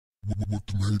What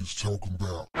the haters talking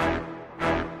about?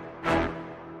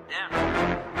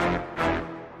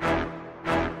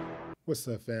 What's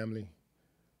up, family?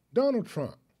 Donald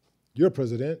Trump, your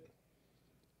president,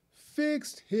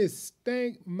 fixed his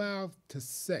stank mouth to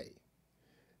say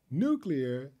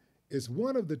nuclear is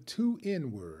one of the two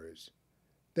N-words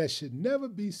that should never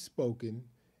be spoken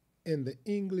in the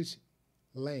English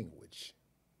language.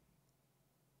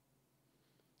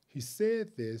 He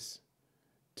said this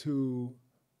to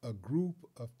a group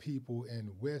of people in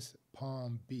West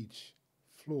Palm Beach,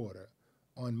 Florida,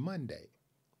 on Monday.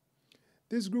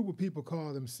 This group of people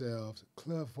call themselves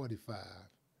Club 45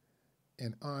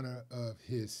 in honor of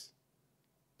his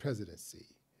presidency.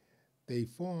 They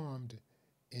formed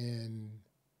in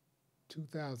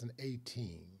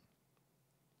 2018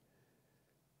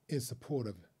 in support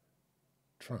of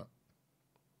Trump.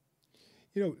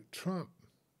 You know, Trump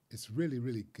is really,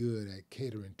 really good at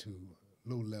catering to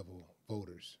low-level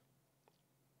voters.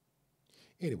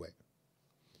 Anyway,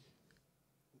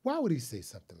 why would he say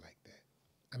something like that?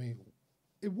 I mean,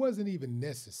 it wasn't even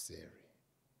necessary.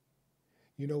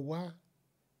 You know why?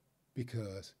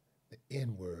 Because the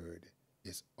N-word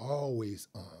is always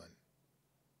on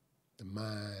the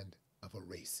mind of a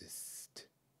racist.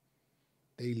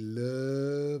 They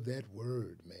love that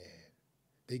word, man.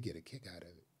 They get a kick out of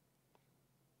it.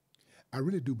 I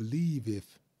really do believe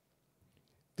if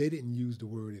they didn't use the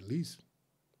word at least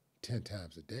 10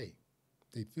 times a day,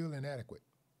 they'd feel inadequate.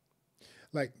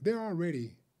 Like, they're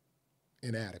already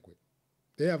inadequate.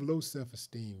 They have low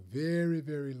self-esteem, very,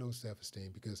 very low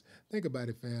self-esteem, because think about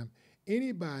it, fam.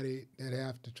 Anybody that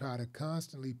have to try to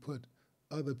constantly put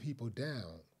other people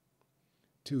down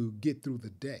to get through the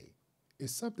day,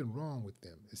 is something wrong with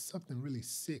them. It's something really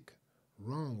sick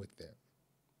wrong with them.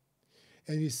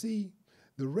 And you see,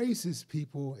 the racist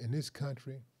people in this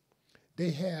country,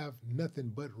 they have nothing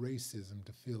but racism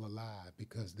to feel alive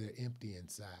because they're empty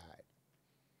inside.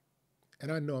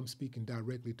 And I know I'm speaking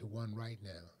directly to one right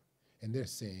now, and they're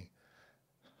saying,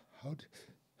 how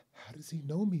does he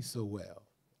know me so well?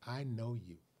 I know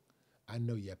you. I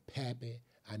know your pappy.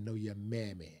 I know your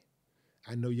mammy.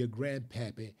 I know your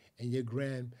grandpappy and your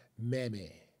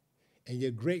grandmammy and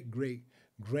your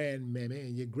great-great-grandmammy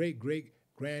and your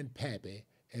great-great-grandpappy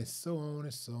and so on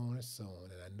and so on and so on.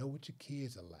 And I know what your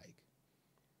kids are like.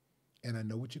 And I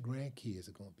know what your grandkids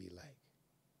are going to be like.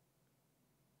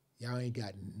 Y'all ain't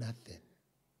got nothing.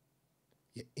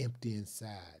 You're empty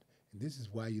inside. And this is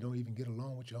why you don't even get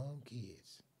along with your own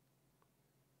kids.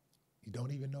 You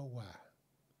don't even know why.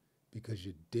 Because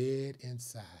you're dead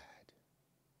inside.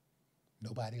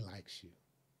 Nobody likes you.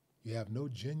 You have no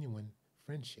genuine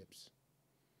friendships.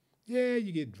 Yeah,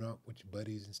 you get drunk with your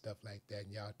buddies and stuff like that,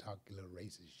 and y'all talk a little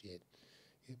racist shit.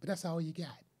 Yeah, but that's all you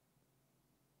got.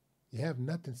 You have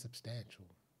nothing substantial.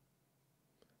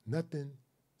 Nothing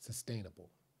sustainable.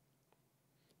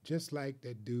 Just like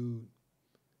that dude,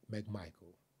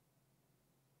 McMichael.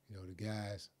 You know, the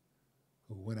guys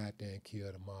who went out there and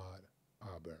killed Ahmaud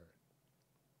Arbery.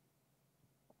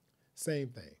 Same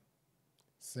thing.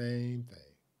 Same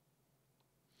thing.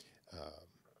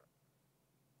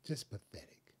 Just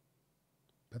pathetic.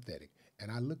 Pathetic.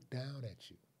 And I look down at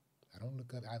you. I don't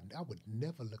look up. I would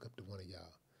never look up to one of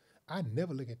y'all. I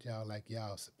never look at y'all like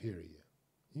y'all superior.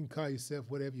 You can call yourself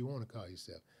whatever you want to call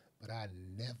yourself, but I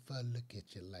never look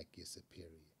at you like you're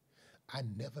superior. I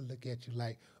never look at you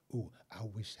like, ooh, I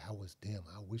wish I was them.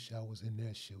 I wish I was in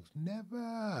their shoes.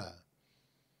 Never.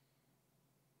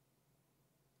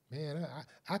 Man,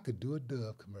 I could do a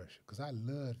Dove commercial because I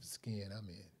love the skin I'm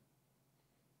in.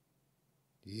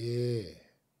 Yeah.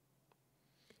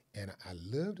 And I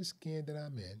love the skin that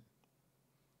I'm in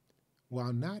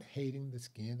while not hating the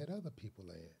skin that other people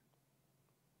are in.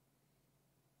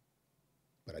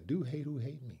 But I do hate who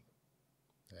hate me.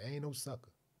 I ain't no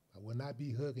sucker. I will not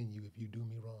be hugging you if you do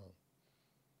me wrong.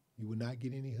 You will not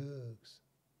get any hugs.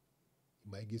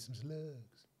 You might get some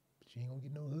slugs, but you ain't gonna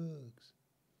get no hugs.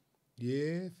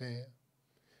 Yeah, fam.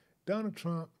 Donald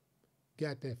Trump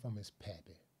got that from his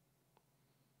pappy.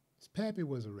 His pappy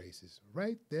was a racist.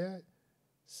 Right there,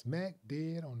 smack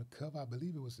dead on the cover. I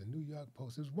believe it was the New York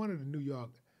Post. It was one of the New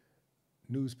York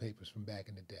newspapers from back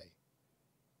in the day.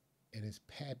 And his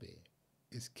pappy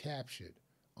is captured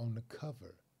on the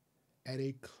cover at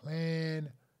a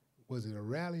Klan, was it a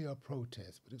rally or a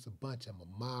protest? But it was a bunch of them,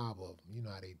 a mob of them. You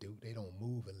know how they do. They don't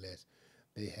move unless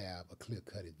they have a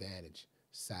clear-cut advantage.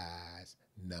 Size,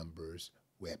 numbers,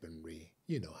 weaponry.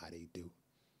 You know how they do.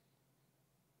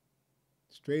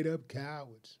 Straight up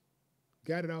cowards.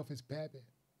 Got it off his pappy.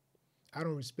 I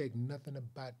don't respect nothing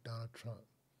about Donald Trump.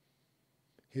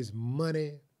 His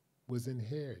money was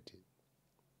inherited.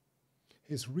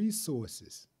 His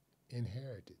resources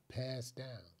inherited, passed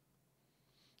down.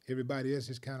 Everybody else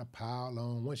just kind of pile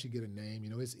on. Once you get a name,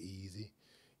 it's easy.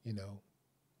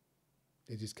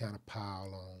 They just kind of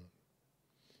pile on.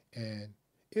 And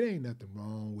it ain't nothing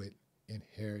wrong with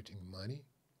inheriting money.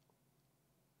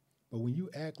 But when you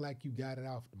act like you got it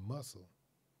off the muscle,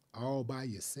 all by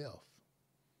yourself,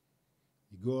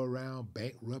 you go around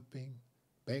bankrupting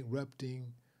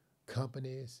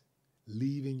companies,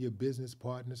 leaving your business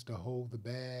partners to hold the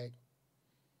bag.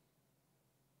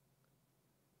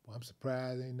 Well, I'm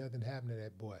surprised ain't nothing happened to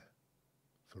that boy.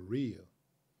 For real.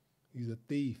 He's a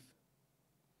thief.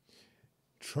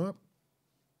 Trump,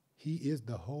 he is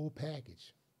the whole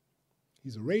package.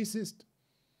 He's a racist,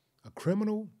 a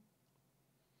criminal,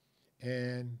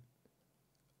 and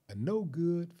a no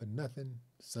good for nothing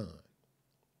son.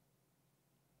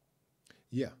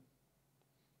 Yeah,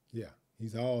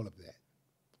 he's all of that.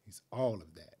 He's all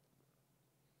of that.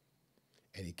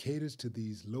 And he caters to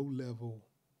these low-level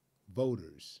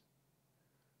voters.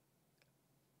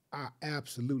 I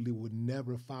absolutely would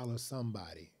never follow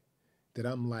somebody that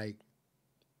I'm like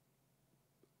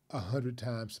 100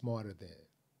 times smarter than.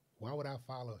 Why would I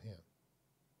follow him?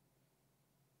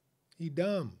 He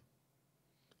dumb.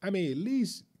 I mean, at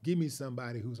least give me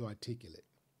somebody who's articulate.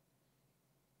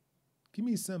 Give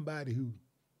me somebody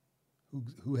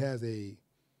who has a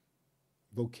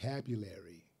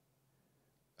vocabulary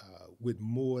with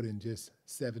more than just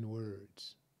 7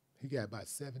 words. He got about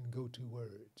 7 go-to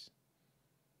words.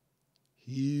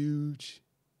 Huge,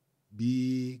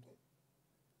 big,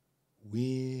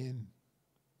 win,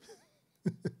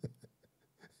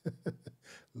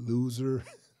 loser,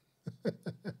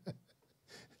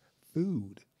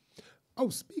 food. Oh,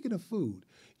 speaking of food,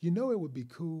 it would be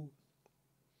cool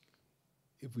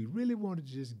if we really wanted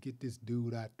to just get this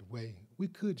dude out the way. We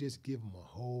could just give him a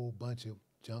whole bunch of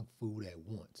junk food at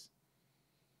once.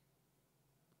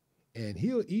 And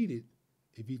he'll eat it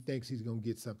if he thinks he's going to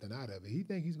get something out of it. He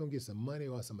thinks he's going to get some money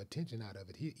or some attention out of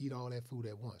it. He'll eat all that food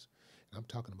at once. And I'm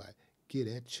talking about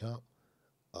get that chump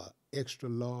extra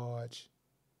large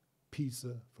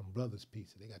pizza from Brothers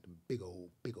Pizza. They got them big old,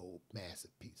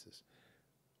 massive pizzas.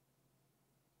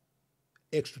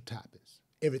 Extra toppings,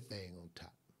 everything on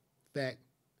top. In fact,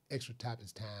 extra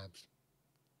toppings times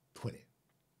 20.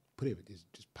 Put everything,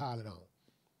 just pile it on.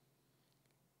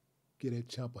 Get that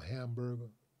chump of hamburger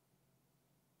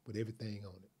with everything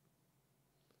on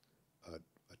it.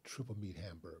 A triple meat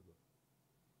hamburger.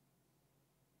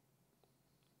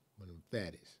 One of them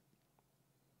fatties.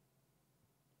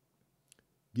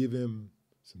 Give him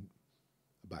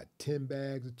about 10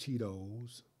 bags of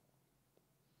Cheetos.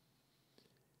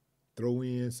 Throw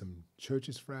in some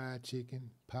Church's fried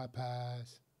chicken,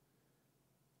 Popeyes,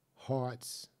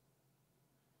 Hearts,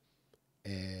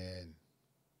 and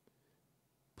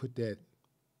put that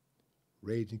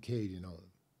Raging Cajun on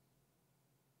them.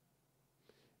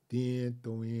 Then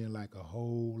throw in like a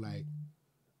whole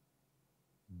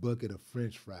bucket of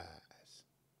French fries.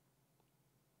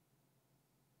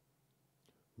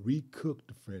 Recook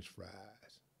the French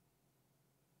fries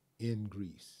in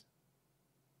grease.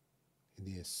 And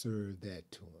then serve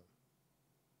that to him.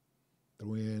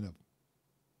 Throw in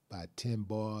about 10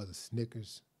 bars of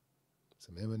Snickers,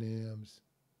 some M&Ms,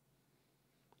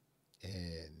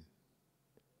 and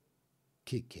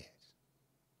Kit Kats.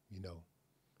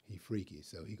 He freaky,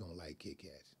 so he gonna like Kit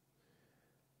Kats.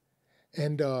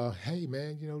 And hey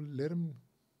man, let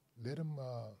him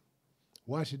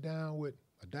wash it down with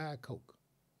a Diet Coke.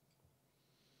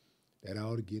 That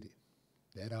ought to get it.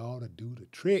 That ought to do the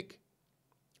trick.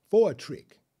 For a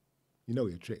trick. He's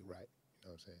a trick, right? You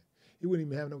know what I'm saying? He wouldn't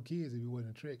even have no kids if he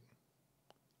wasn't a trick.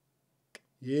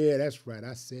 Yeah, that's right.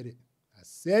 I said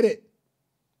it.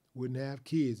 Wouldn't have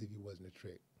kids if he wasn't a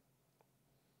trick.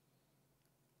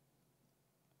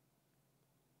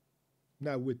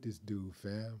 Not with this dude,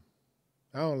 fam.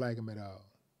 I don't like him at all.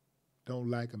 Don't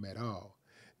like him at all.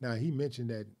 Now, he mentioned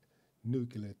that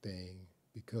nuclear thing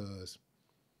because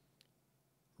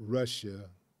Russia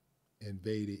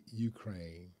invaded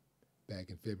Ukraine back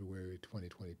in February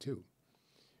 2022.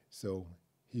 So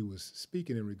he was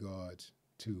speaking in regards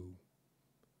to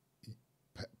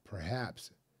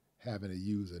perhaps having to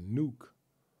use a nuke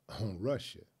on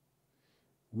Russia,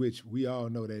 which we all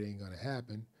know that ain't going to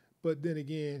happen. But then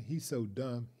again, he's so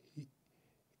dumb,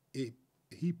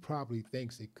 he probably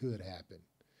thinks it could happen.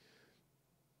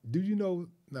 Do you know,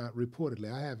 now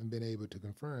reportedly, I haven't been able to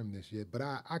confirm this yet, but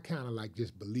I kind of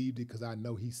just believed it because I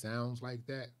know he sounds like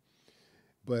that.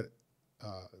 But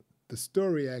the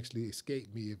story actually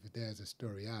escaped me if there's a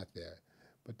story out there.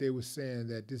 But they were saying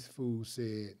that this fool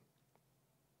said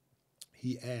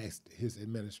he asked his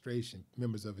administration,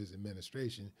 members of his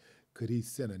administration, could he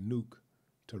send a nuke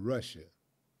to Russia,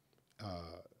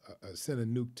 send a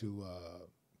nuke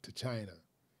to China,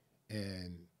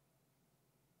 and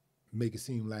make it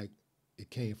seem like it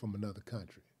came from another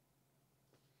country?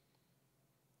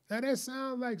 Now that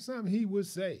sounds like something he would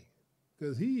say,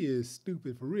 because he is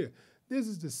stupid for real. This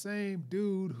is the same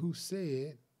dude who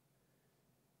said,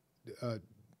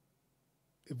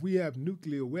 if we have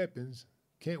nuclear weapons,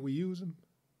 can't we use them?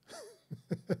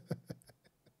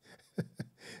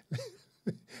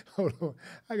 Hold on.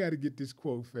 I got to get this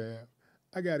quote, fam.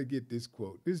 I got to get this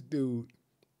quote. This dude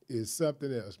is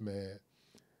something else, man.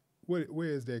 Where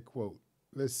is that quote?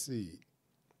 Let's see.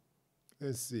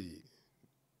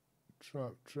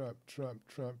 Trump.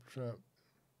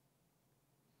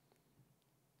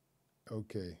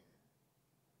 Okay.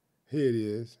 Here it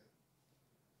is.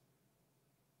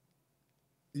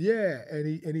 Yeah,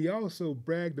 and he also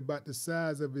bragged about the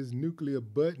size of his nuclear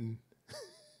button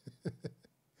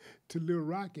to Lil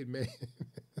Rocket Man.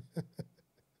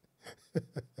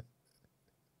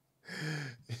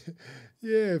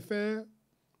 Yeah, fam.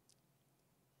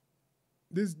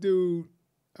 This dude,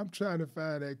 I'm trying to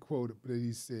find that quote that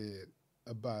he said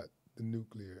about the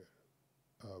nuclear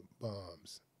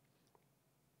bombs.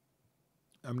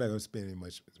 I'm not going to spend any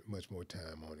much more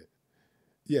time on it.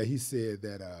 Yeah, he said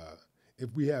that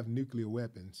if we have nuclear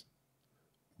weapons,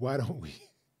 why don't we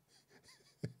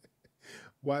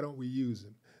use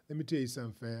them? Let me tell you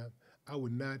something, fam. I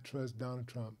would not trust Donald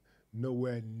Trump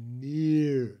nowhere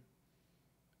near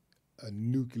a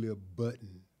nuclear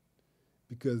button,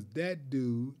 because that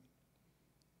dude,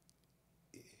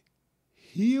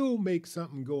 he'll make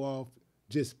something go off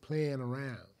just playing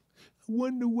around. I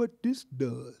wonder what this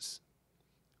does.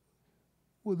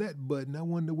 Well, that button, I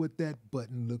wonder what that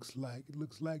button looks like. It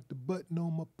looks like the button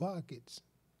on my pockets.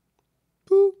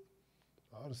 Boop.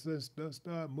 All of a sudden, stuff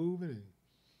start moving. And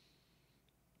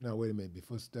now, wait a minute.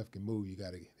 Before stuff can move, you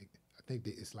got to, I think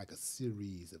that it's like a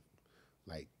series of,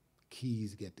 like,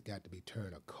 keys got to be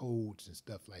turned, or codes and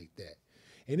stuff like that.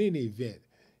 In any event,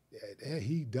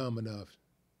 he dumb enough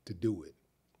to do it.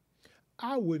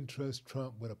 I wouldn't trust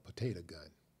Trump with a potato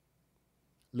gun,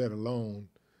 let alone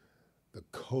the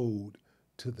code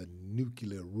to the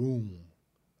nuclear room.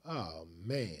 Oh,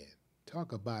 man.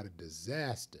 Talk about a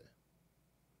disaster.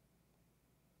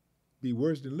 Be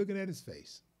worse than looking at his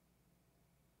face.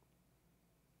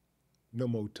 No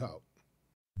more talk.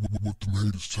 What the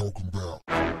haters talking about?